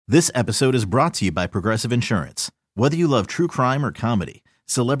This episode is brought to you by Progressive Insurance. Whether you love true crime or comedy,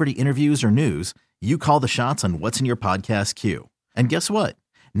 celebrity interviews or news, you call the shots on what's in your podcast queue. And guess what?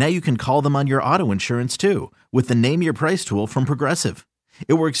 Now you can call them on your auto insurance too with the Name Your Price tool from Progressive.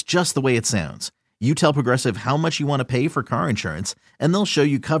 It works just the way it sounds. You tell Progressive how much you want to pay for car insurance, and they'll show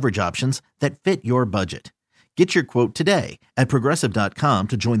you coverage options that fit your budget. Get your quote today at Progressive.com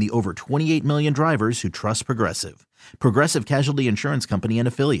to join the over 28 million drivers who trust Progressive. Progressive Casualty Insurance Company and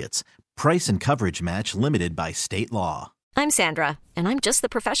Affiliates. Price and coverage match limited by state law. I'm Sandra, and I'm just the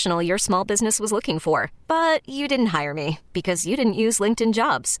professional your small business was looking for. But you didn't hire me because you didn't use LinkedIn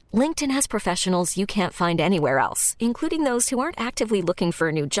Jobs. LinkedIn has professionals you can't find anywhere else, including those who aren't actively looking for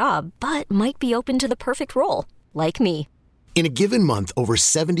a new job, but might be open to the perfect role, like me. In a given month, over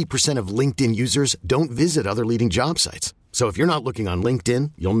 70% of LinkedIn users don't visit other leading job sites. So if you're not looking on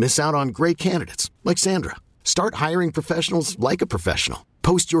LinkedIn, you'll miss out on great candidates like Sandra. Start hiring professionals like a professional.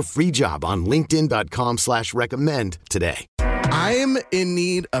 Post your free job on linkedin.com/recommend today. I'm in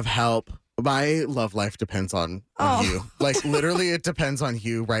need of help. My love life depends on you. Like, literally, it depends on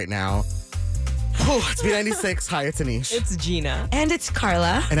you right now. Oh, it's B96. Hi, it's Aneesh. It's Gina. And it's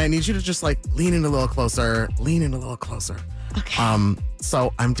Carla. And I need you to just, like, lean in a little closer. Lean in a little closer. Okay.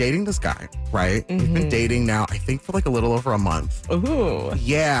 So I'm dating this guy, right? Mm-hmm. We've been dating now, I think, for like a little over a month. Ooh.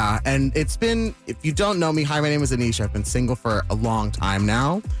 Yeah. And it's been, if you don't know me, hi, my name is Aneesh. I've been single for a long time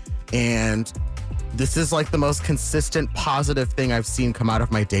now. And this is like the most consistent positive thing I've seen come out of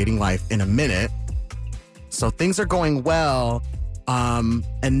my dating life in a minute. So things are going well. And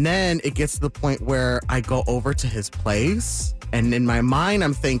then it gets to the point where I go over to his place. And in my mind,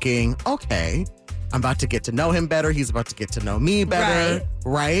 I'm thinking, okay, I'm about to get to know him better. He's about to get to know me better.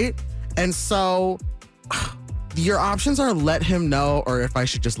 Right? And so your options are let him know or if I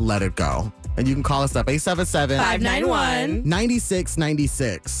should just let it go. And you can call us up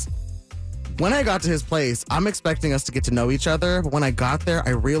 877-591-9696. When I got to his place, I'm expecting us to get to know each other. But when I got there,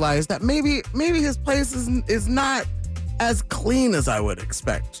 I realized that maybe his place is not as clean as I would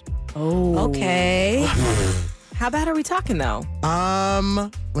expect. Oh. Okay. How bad are we talking, though?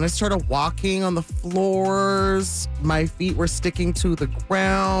 When I started walking on the floors, my feet were sticking to the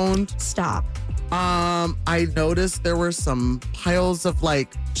ground. Stop. I noticed there were some piles of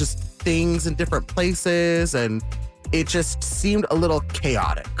like just things in different places, and it just seemed a little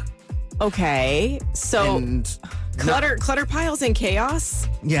chaotic. Okay, so clutter piles and chaos?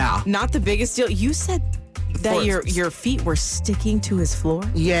 Yeah. Not the biggest deal. You said that your feet were sticking to his floor?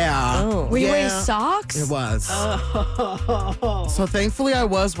 Yeah. Oh. Were you wearing socks? It was. So thankfully I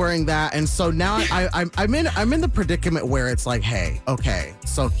was wearing that. And so now I'm in the predicament where it's like, hey, okay,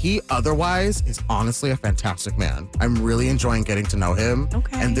 so he otherwise is honestly a fantastic man. I'm really enjoying getting to know him.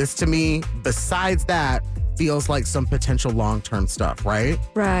 Okay. And this to me, besides that, feels like some potential long-term stuff, right?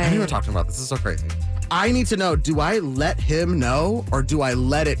 Right. I knew we were talking about this. This is so crazy. I need to know, do I let him know or do I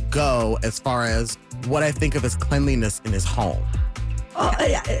let it go as far as what I think of his cleanliness in his home?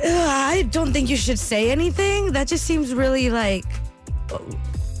 I don't think you should say anything. That just seems really like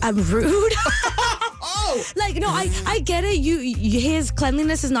I'm rude. Oh, like, no, I get it. His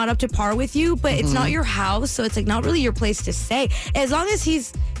cleanliness is not up to par with you, but it's not your house, so it's like not really your place to say. As long as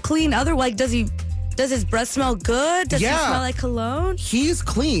he's clean, otherwise, does his breath smell good? Does he smell like cologne? He's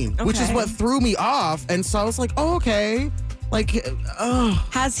clean, which is what threw me off. And so I was like, oh, okay. Like,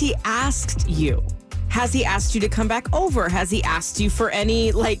 Has he asked you? Has he asked you to come back over? Has he asked you for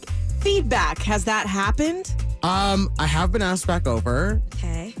any, like, feedback? Has that happened? I have been asked back over.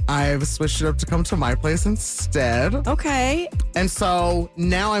 Okay. I've switched it up to come to my place instead. Okay. And so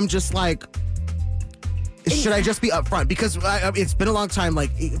now I'm just like, should I just be upfront? Because it's been a long time,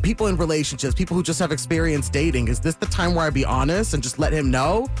 like, people in relationships, people who just have experience dating, is this the time where I be honest and just let him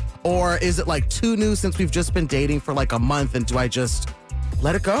know? Or is it like too new since we've just been dating for like a month, and do I just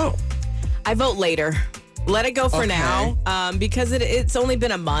let it go? I vote later. Let it go for now, because it's only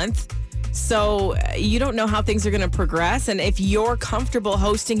been a month. So you don't know how things are going to progress. And if you're comfortable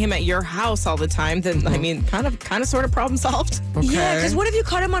hosting him at your house all the time, then, I mean, kind of sort of problem solved. Okay. Yeah, because what if you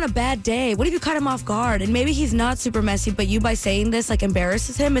caught him on a bad day? What if you caught him off guard? And maybe he's not super messy, but you by saying this, like,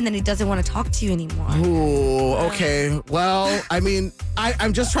 embarrasses him, and then he doesn't want to talk to you anymore. Ooh, okay. Well, I mean,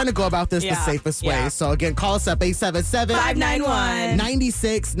 I'm just trying to go about this the safest way. So again, call us up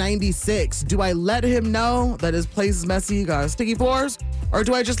 877-591-9696. Do I let him know that his place is messy, got sticky floors? Or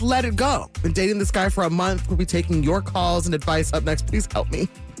do I just let it go? Been dating this guy for a month. We'll be taking your calls and advice up next. Please help me.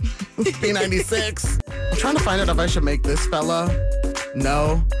 B96. I'm trying to find out if I should make this fella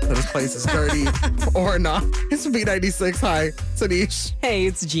know that his place is dirty or not? It's B96. Hi, it's Aneesh. Hey,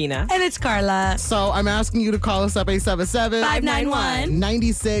 it's Gina. And it's Carla. So I'm asking you to call us up 877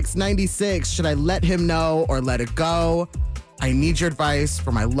 9696. Should I let him know or let it go? I need your advice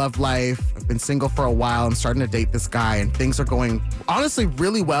for my love life. I've been single for a while. I'm starting to date this guy, and things are going, honestly,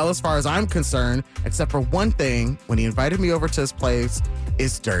 really well as far as I'm concerned, except for one thing. When he invited me over to his place,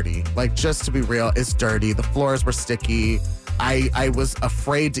 it's dirty. Like, just to be real, it's dirty. The floors were sticky. I was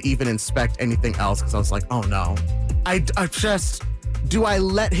afraid to even inspect anything else because I was like, oh no. Do I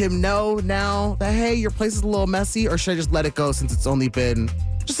let him know now that, hey, your place is a little messy, or should I just let it go since it's only been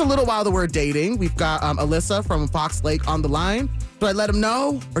just a little while that we're dating? We've got Alyssa from Fox Lake on the line. Do I let him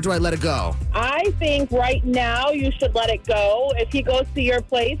know or do I let it go? I think right now you should let it go. If he goes to your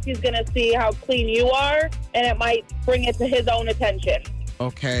place, he's going to see how clean you are, and it might bring it to his own attention.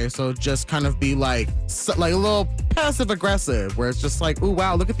 Okay, so just kind of be like a little passive aggressive, where it's just like, ooh,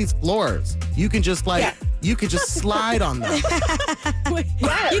 wow, look at these floors. You can just you could just slide on them. You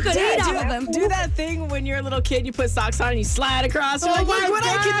could eat off of them. Do that thing when you're a little kid, you put socks on and you slide across. You're like, look what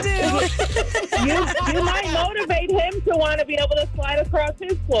I can do. You might motivate him to want to be able to slide across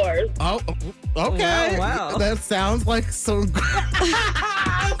his floors. Oh, okay. Wow. That sounds like some.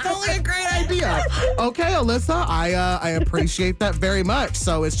 It's only a great idea. Okay, Alyssa, I appreciate that very much.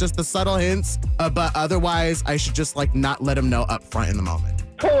 So it's just the subtle hints, but otherwise, I should just not let him know up front in the moment.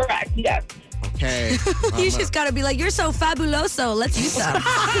 Correct, yes. Okay. You just gotta be like, you're so fabuloso. Let's use some.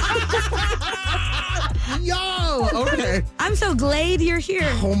 Yo, okay. I'm so glad you're here.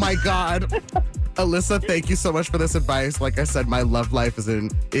 Oh my God. Alyssa, thank you so much for this advice. Like I said, my love life is in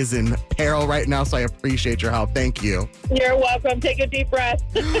peril right now, so I appreciate your help. Thank you. You're welcome. Take a deep breath.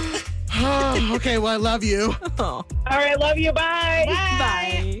 Okay, well, I love you. All right, love you. Bye.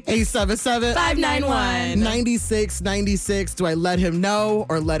 Bye. 877-591-9696. Do I let him know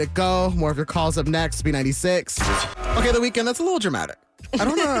or let it go? More of your calls up next. B96. Okay, The Weeknd, that's a little dramatic. I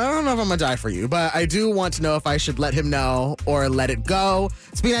don't know if I'm gonna die for you, but I do want to know if I should let him know or let it go.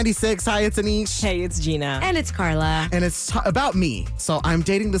 It's B96. Hi, it's Aneesh. Hey, it's Gina. And it's Carla. And it's about me. So I'm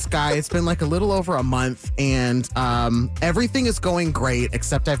dating this guy. It's been a little over a month, and everything is going great,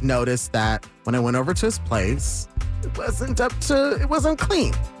 except I've noticed that when I went over to his place, it wasn't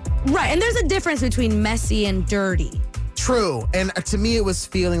clean. Right, and there's a difference between messy and dirty. True. And to me, it was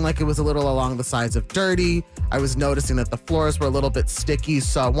feeling like it was a little along the sides of dirty. I was noticing that the floors were a little bit sticky.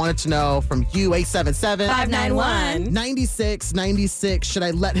 So I wanted to know from you, 877-591-9696. Should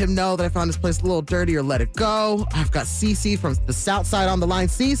I let him know that I found his place a little dirty or let it go? I've got Cece from the South Side on the line.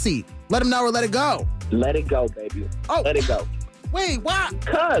 Cece, let him know or let it go? Let it go, baby. Oh. Let it go. Wait, why?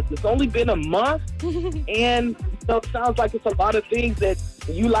 Because it's only been a month, and it sounds like it's a lot of things that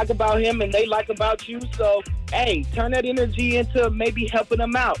you like about him and they like about you. So, hey, turn that energy into maybe helping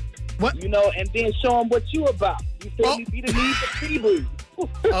them out. What? And then show them what you about. You feel me? Be the need for Hebrew.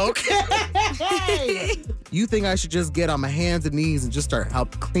 Okay. You think I should just get on my hands and knees and just start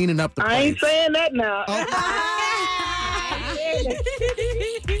cleaning up the place? I ain't saying that now.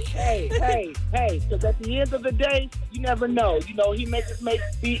 Hey, because at the end of the day, you never know. He may just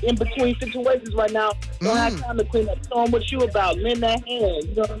be in between situations right now. Don't have time to clean up. Show him what you about. Lend that hand.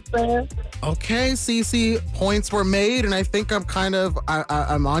 You know what I'm saying? Okay, Cece, points were made, and I think I'm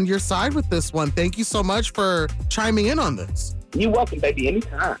I'm on your side with this one. Thank you so much for chiming in on this. You're welcome, baby.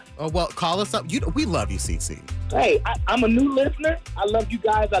 Anytime. Oh, well, call us up. We love you, Cece. Hey, I'm a new listener. I love you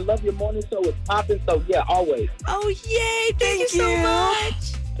guys. I love your morning show. It's popping. So, yeah, always. Oh, yay. Thank you so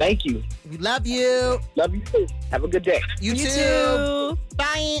much. Thank you. We love you. Love you too. Have a good day. You too.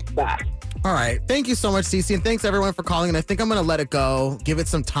 Bye. Bye. All right. Thank you so much, Cece. And thanks, everyone, for calling. And I think I'm going to let it go, give it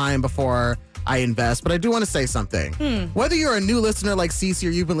some time before I invest. But I do want to say something. Whether you're a new listener like Cece or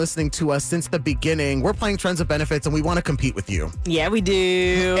you've been listening to us since the beginning, we're playing Trends of Benefits, and we want to compete with you. Yeah, we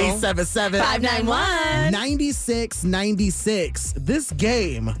do. 877-591-9696. This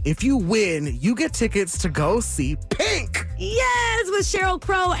game, if you win, you get tickets to go see Pink. Yes, with Sheryl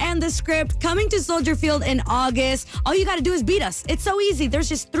Crow and The Script coming to Soldier Field in August. All you got to do is beat us. It's so easy. There's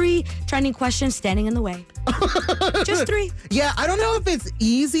just 3 trending questions standing in the way. Just 3. Yeah, I don't know if it's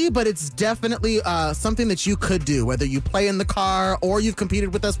easy, but it's definitely something that you could do, whether you play in the car or you've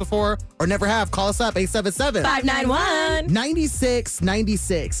competed with us before or never have. Call us up,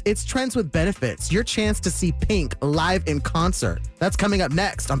 877-591-9696. It's Trends with Benefits, your chance to see Pink live in concert. That's coming up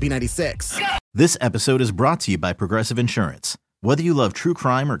next on B96. This episode is brought to you by Progressive Insurance. Whether you love true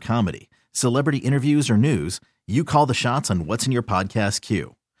crime or comedy, celebrity interviews or news, you call the shots on what's in your podcast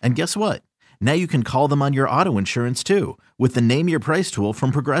queue. And guess what? Now you can call them on your auto insurance too with the Name Your Price tool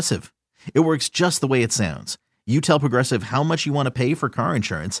from Progressive. It works just the way it sounds. You tell Progressive how much you want to pay for car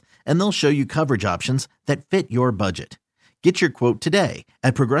insurance, and they'll show you coverage options that fit your budget. Get your quote today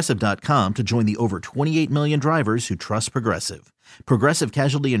at Progressive.com to join the over 28 million drivers who trust Progressive. Progressive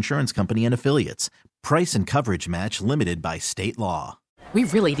Casualty Insurance Company and Affiliates. Price and coverage match limited by state law. We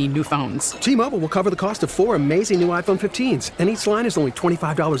really need new phones. T-Mobile will cover the cost of 4 amazing new iPhone 15s, and each line is only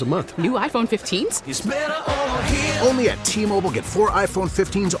 $25 a month. New iPhone 15s? It's better over here. Only at T-Mobile, get 4 iPhone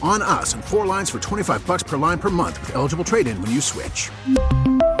 15s on us and 4 lines for $25 per line per month with eligible trade-in when you switch.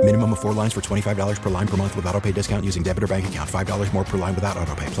 Minimum of 4 lines for $25 per line per month with autopay discount using debit or bank account. $5 more per line without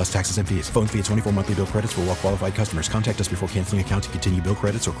autopay, plus taxes and fees. Phone fee at 24 monthly bill credits for well-qualified customers. Contact us before canceling account to continue bill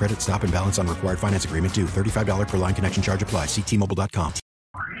credits or credit stop and balance on required finance agreement due. $35 per line connection charge applies. See T-Mobile.com.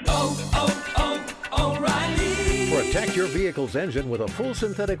 O'Reilly. Protect your vehicle's engine with a full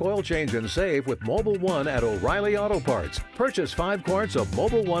synthetic oil change and save with Mobile One at O'Reilly Auto Parts. Purchase 5 quarts of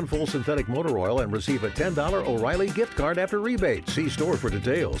Mobile One full synthetic motor oil and receive a $10 O'Reilly gift card after rebate. See store for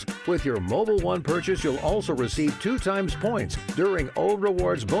details. With your Mobile One purchase, you'll also receive 2 times points during O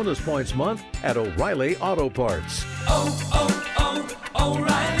Rewards Bonus Points Month at O'Reilly Auto Parts.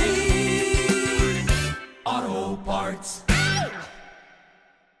 O'Reilly Auto Parts.